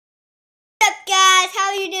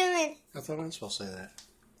you doing? I thought I was supposed to say that.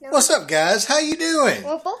 No. What's up, guys? How you doing?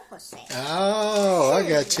 We're both supposed to say it. Oh, I got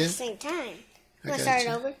you. At the same time. You want to start it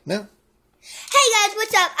over? No. Hey guys,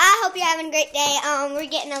 what's up? I hope you're having a great day. We're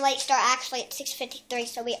getting a late start. Actually, it's 6:53,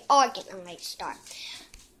 so we are getting a late start.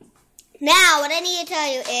 Now, what I need to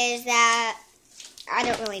tell you is that I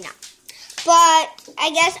don't really know. But I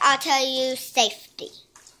guess I'll tell you safety.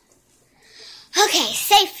 Okay,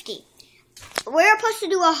 safety. We're supposed to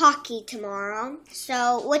do a hockey tomorrow.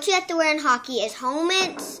 So what you have to wear in hockey is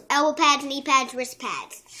helmets, elbow pads, knee pads, wrist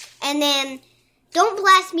pads. And then don't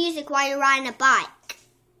blast music while you're riding a bike.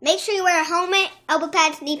 Make sure you wear a helmet, elbow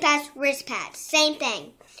pads, knee pads, wrist pads. Same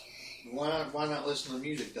thing. Why not listen to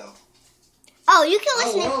music, though? Oh, you can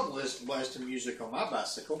listen I love blasting music on my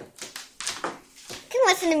bicycle. You can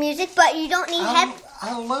listen to music, but you don't need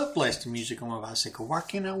I love blasting music on my bicycle. Why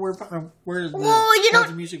can't I wear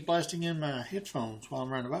the music blasting in my headphones while I'm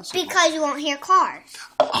riding a bicycle? Because you won't hear cars.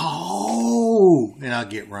 Oh, and I'll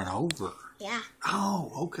get run over. Yeah.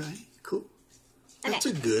 Oh, okay. Cool. Okay. That's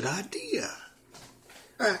a good idea.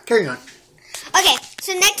 All right, carry on. Okay,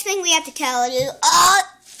 so next thing we have to tell you. I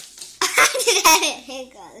just had a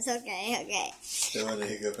hiccup. It's okay. Still had a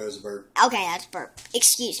hiccup as a burp. Okay, that's burp.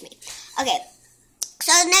 Excuse me. Okay,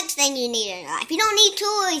 so the next thing you need in your life. You don't need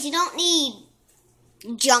toys. You don't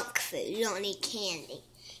need junk food. You don't need candy.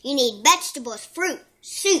 You need vegetables, fruit,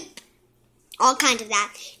 soup, all kinds of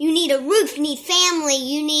that. You need a roof. You need family.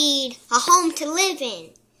 You need a home to live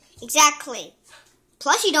in. Exactly.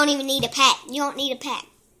 Plus, you don't even need a pet. You don't need a pet.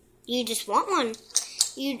 You just want one.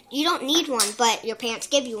 You don't need one, but your parents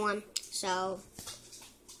give you one. So,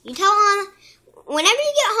 you tell them, whenever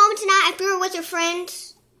you get home tonight, if you're with your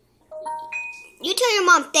friends, you tell your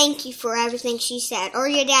mom thank you for everything she said, or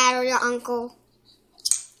your dad, or your uncle,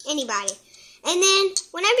 anybody. And then,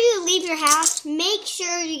 whenever you leave your house, make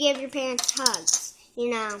sure you give your parents hugs.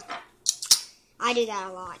 You know, I do that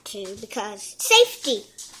a lot too, because safety.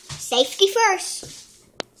 Safety first.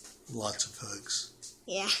 Lots of hugs.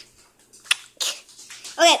 Yeah.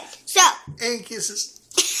 Okay, so. And kisses.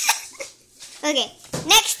 Okay,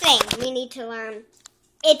 next thing we need to learn.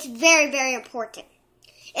 It's very, very important.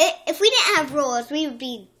 If we didn't have rules, we would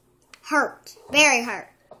be hurt. Very hurt.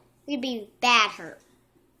 We'd be bad hurt.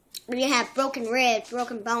 We'd have broken ribs,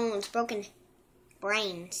 broken bones, broken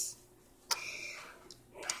brains.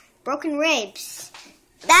 Broken ribs.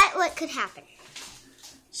 That's what could happen.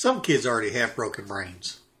 Some kids already have broken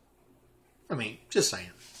brains. I mean, just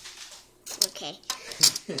saying. Okay.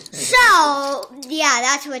 So, yeah,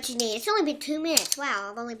 that's what you need. It's only been 2 minutes. Wow,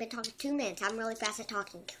 I've only been talking 2 minutes. I'm really fast at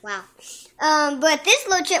talking. Wow. But this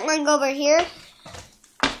little chipmunk over here.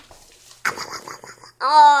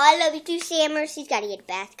 Oh, I love you too, Sammers. He's got to get a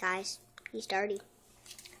bath, guys. He's dirty.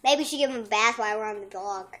 Maybe we should give him a bath while we're on the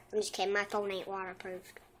vlog. I'm just kidding. My phone ain't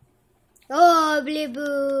waterproofed. Oh, blue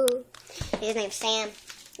boo. His name's Sam.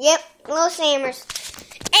 Yep, little Sammers.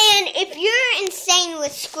 And if you're insane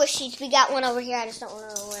with squishies, we got one over here. I just don't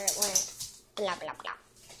know where it went. Blah, blah, blah.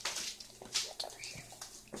 It's over here.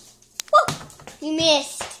 Whoa! You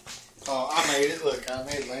missed. Oh, I made it. Look, I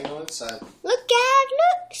made it laying on its side. Look, Dad.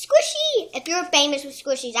 Look. Squishy. If you're famous with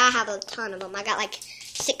squishies, I have a ton of them. I got like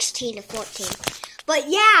 16 to 14. But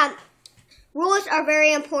yeah, rules are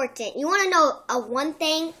very important. You want to know one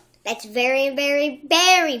thing that's very, very,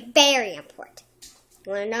 very, very important?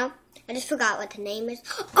 You want to know? I just forgot what the name is.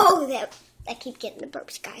 Oh, I keep getting the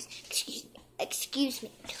burps, guys. Excuse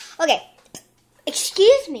me. Okay.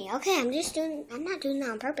 Excuse me. Okay, I'm not doing that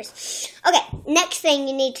on purpose. Okay, next thing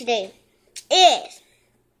you need to do is,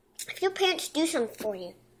 if your parents do something for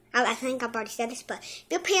you, I think I've already said this, but if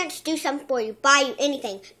your parents do something for you, buy you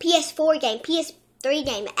anything, PS4 game, PS3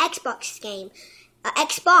 game, Xbox game,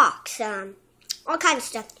 Xbox, all kinds of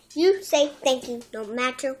stuff, you say thank you no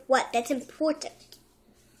matter what. That's important.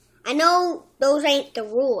 I know those ain't the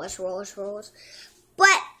rules.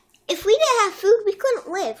 But if we didn't have food, we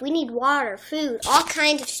couldn't live. We need water, food, all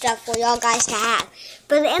kinds of stuff for y'all guys to have.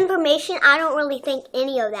 But the information, I don't really think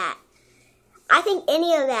any of that. I think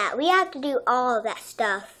any of that. We have to do all of that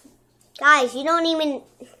stuff. Guys, you don't even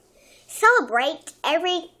celebrate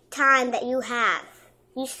every time that you have.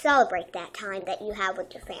 You celebrate that time that you have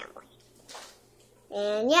with your family.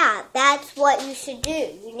 And yeah, that's what you should do.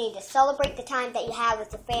 You need to celebrate the time that you have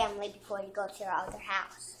with your family before you go to your other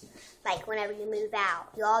house. Like whenever you move out.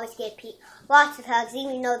 You always give lots of hugs,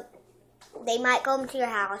 even though they might go into your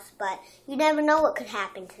house, but you never know what could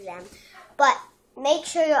happen to them. But make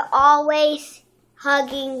sure you're always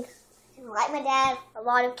hugging, like my dad, a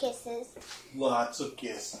lot of kisses. Lots of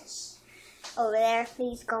kisses. Over there,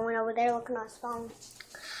 he's going over there looking on his phone.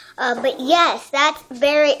 But yes, that's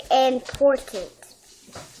very important.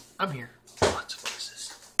 I'm here. Lots of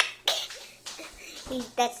kisses.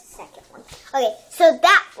 That's the second one. Okay, so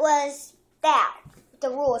that was that. The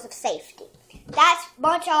rules of safety. That's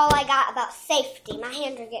much all I got about safety. My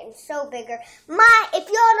hands are getting so bigger. If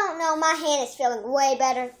y'all don't know, my hand is feeling way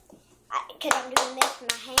better. Because I'm doing this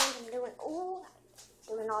with my hands. I'm doing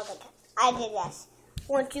all the time. I did this.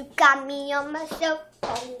 Once you got me on myself.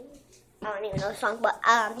 I don't even know the song, but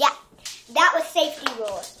yeah. That was safety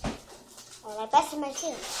rules. Oh, I bested my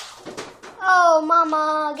chin. Oh,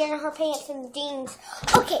 Mama, getting her pants and jeans.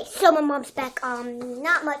 Okay, so my mom's back.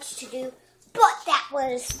 Not much to do. But that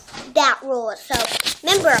was that rule. So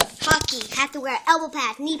remember, hockey, have to wear elbow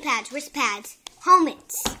pads, knee pads, wrist pads,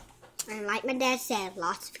 helmets. And like my dad said,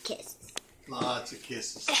 lots of kisses. Lots of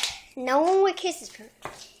kisses. No one with kisses.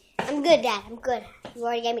 I'm good, Dad. I'm good. You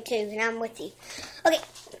already gave me 2, and I'm with you. Okay,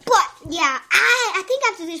 but yeah, I think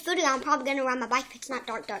after this video, I'm probably going to ride my bike if it's not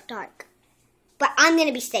dark. But I'm going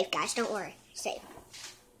to be safe, guys. Don't worry. Safe.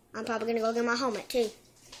 I'm probably going to go get my helmet, too.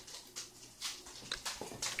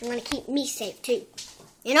 I'm going to keep me safe, too.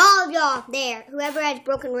 And all of y'all there, whoever has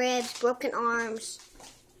broken ribs, broken arms,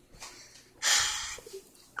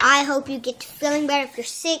 I hope you get to feeling better. If you're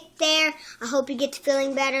sick there, I hope you get to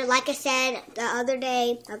feeling better. Like I said the other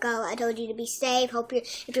day ago, I told you to be safe.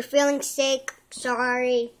 If you're feeling sick,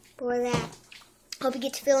 sorry for that. Hope you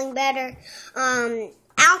get to feeling better.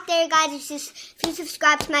 Out there, guys, if you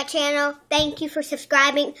subscribe to my channel, thank you for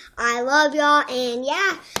subscribing. I love y'all, and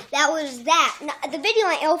yeah, that was that. Now, the video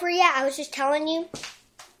ain't over yet. I was just telling you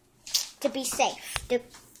to be safe.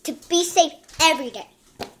 To be safe every day.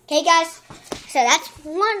 Okay, guys? So that's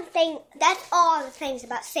one thing. That's all the things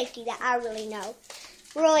about safety that I really know.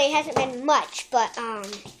 Really, it hasn't been much, but,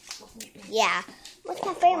 yeah. What's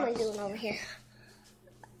my family doing over here?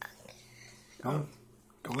 Go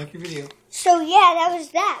make your video. So, yeah, that was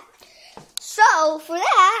that. So, for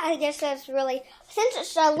that, I guess that's really, since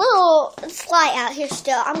it's a little slight out here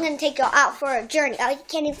still, I'm going to take y'all out for a journey. Oh, you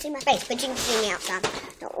can't even see my face, but you can see me outside.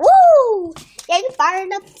 Woo! Yeah, you can fire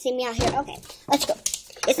it up and see me out here. Okay, let's go.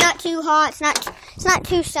 It's not too hot. It's not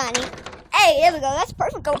too sunny. Hey, there we go. That's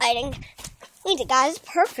perfect lighting. Ain't it, guys? It's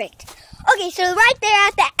perfect. Okay, so right there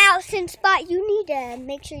at the Allison spot, you need to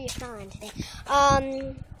make sure you're fine today.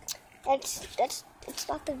 That's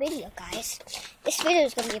not the video, guys. This video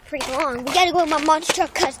is going to be pretty long. We got to go to my monster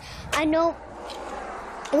truck because I know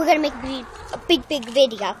we're going to make a big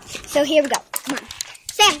video. So here we go. Come on.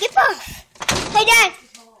 Sam, get off. Hey, Dad.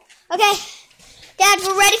 Okay. Dad,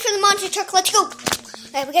 we're ready for the monster truck. Let's go.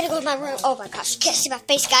 Okay, we got to go to my room. Oh, my gosh. You can't see my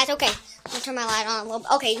face, guys. Okay. I'm going to turn my light on a little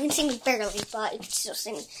bit. Okay, you can see me barely, but you can still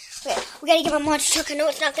see me. Okay, we got to get my monster truck. I know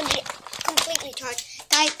it's not going to be completely charged.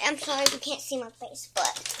 Guys, I'm sorry you can't see my face,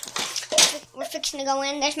 but we're fixing to go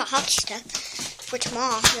in. There's my hockey stuff for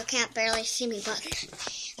tomorrow. You can't barely see me, but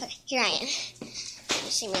okay, here I am.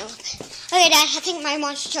 You see me a little bit. Okay, Dad, I think my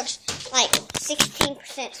monster truck's like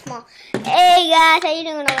 16% small. Hey, guys, how you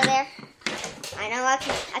doing over there? I know I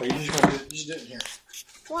can. You just do it in here.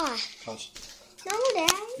 Why? Cause. No,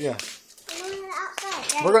 Dad. Yeah. I'm doing it outside,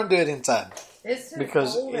 Dad. We're going to do it inside. It's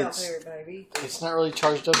because cold out there, baby. It's not really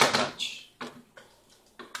charged up that much.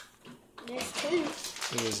 There's 2.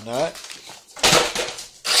 It is not.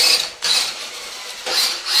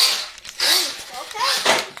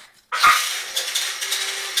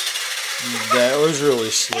 That was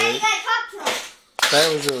really slick.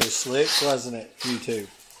 That was really slick, wasn't it? You too.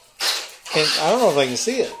 And I don't know if I can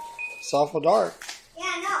see it. It's awful dark. Yeah,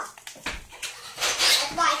 I know.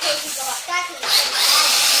 That's why I told you to go outside.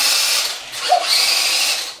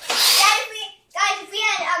 Guys, if we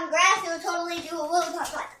had grass, it would totally do a little bit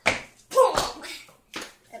like boom.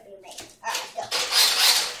 That'd be amazing. Alright, let's go.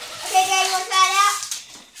 Okay, Dad, you want to try it out?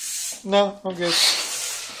 No, I'm good.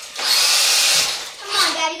 Come on,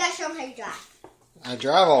 Dad, you gotta show them how you drive. I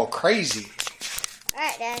drive all crazy.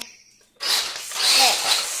 Alright, Dad.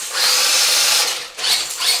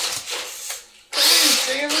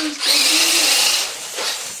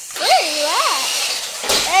 Where are you at?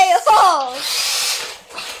 Hey, oh!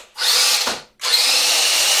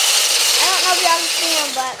 I don't know if y'all can see him,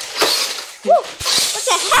 but whew, what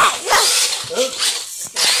the heck?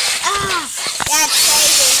 Oops. Ah, that's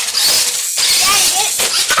crazy. Daddy, get it.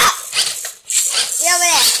 Ah. Get over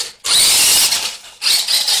there.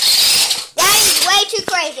 Daddy's way too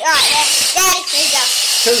crazy. All right, Daddy, here you go.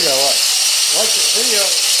 Here we go. What? Watch the video.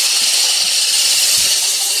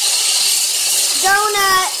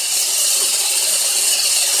 Donut.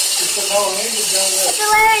 It's a Halloween donut. It's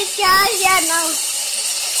hilarious, guys. Yeah, no.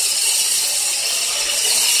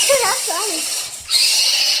 That's funny.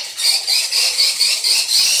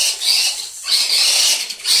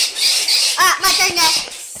 Alright, my turn, guys.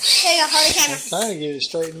 Here you go, hold the camera. I'm trying to get it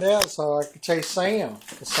straightened out so I can chase Sam.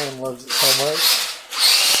 Because Sam loves it so much.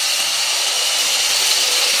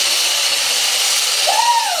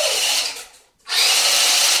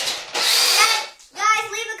 Guys,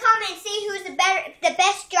 leave a comment and see who's the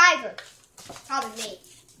best driver. Probably me.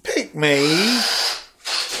 Pick me.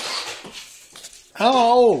 I'm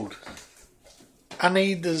old. I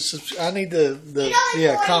need the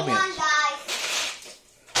comment. Guys.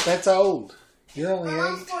 That's old. You're only My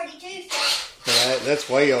mom's 8. 42, so. Yeah, that's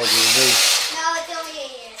way older than me. No, it's only 8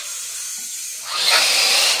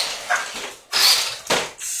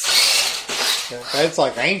 years. That's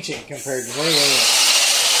like ancient compared to me.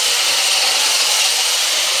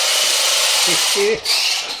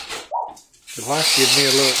 The wife gives me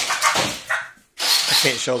a look. I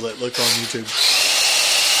can't show that look on YouTube.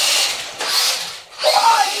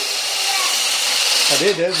 I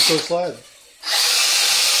did. That was a cool slide.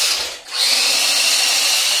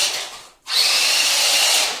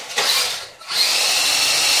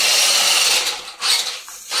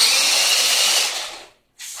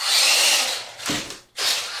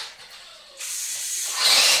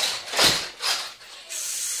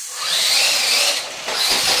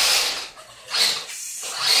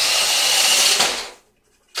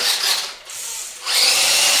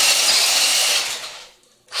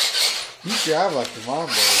 You drive like your mom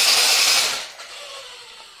does.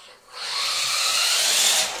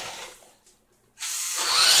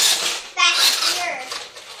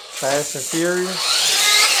 Fast and Furious.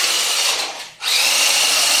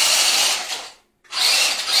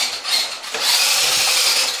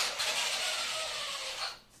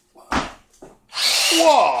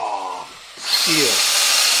 Whoa! Skill.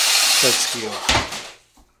 That's skill.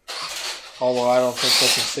 Although I don't think they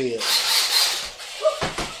can see it.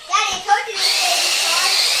 Daddy, I told you this baby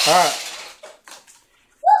Alright.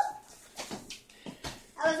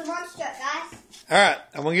 That was a monster truck, guys. Alright.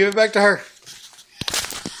 I'm going to give it back to her.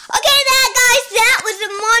 That was the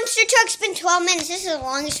monster truck. It's been 12 minutes. This is the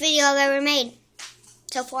longest video I've ever made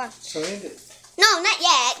so far. So end it. No, not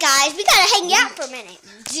yet, guys. We gotta hang out for a minute.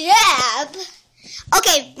 Dab.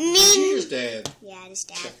 Okay, Cheers, Dad. Yeah, it is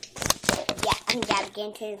Dab. Yeah, I'm Dab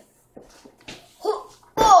again too.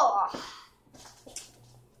 Oh.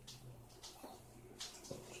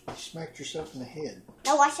 You smacked yourself in the head.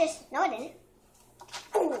 No, watch this. No, I didn't.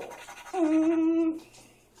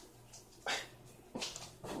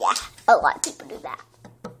 Yeah, a lot of people do that.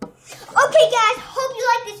 Okay, guys, hope you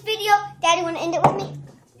like this video. Daddy, want to end it with me?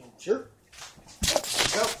 Sure.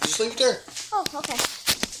 Go, just leave it there. Oh, okay.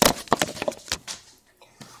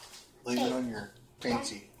 Leave it on your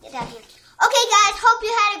fancy. Get out here. Okay, guys, hope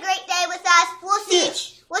you had a great day with us. We'll see.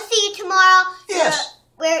 Yes. We'll see you tomorrow. Yes.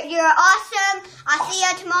 You're awesome. I'll see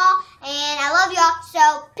you tomorrow, and I love y'all.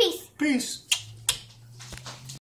 So, peace. Peace.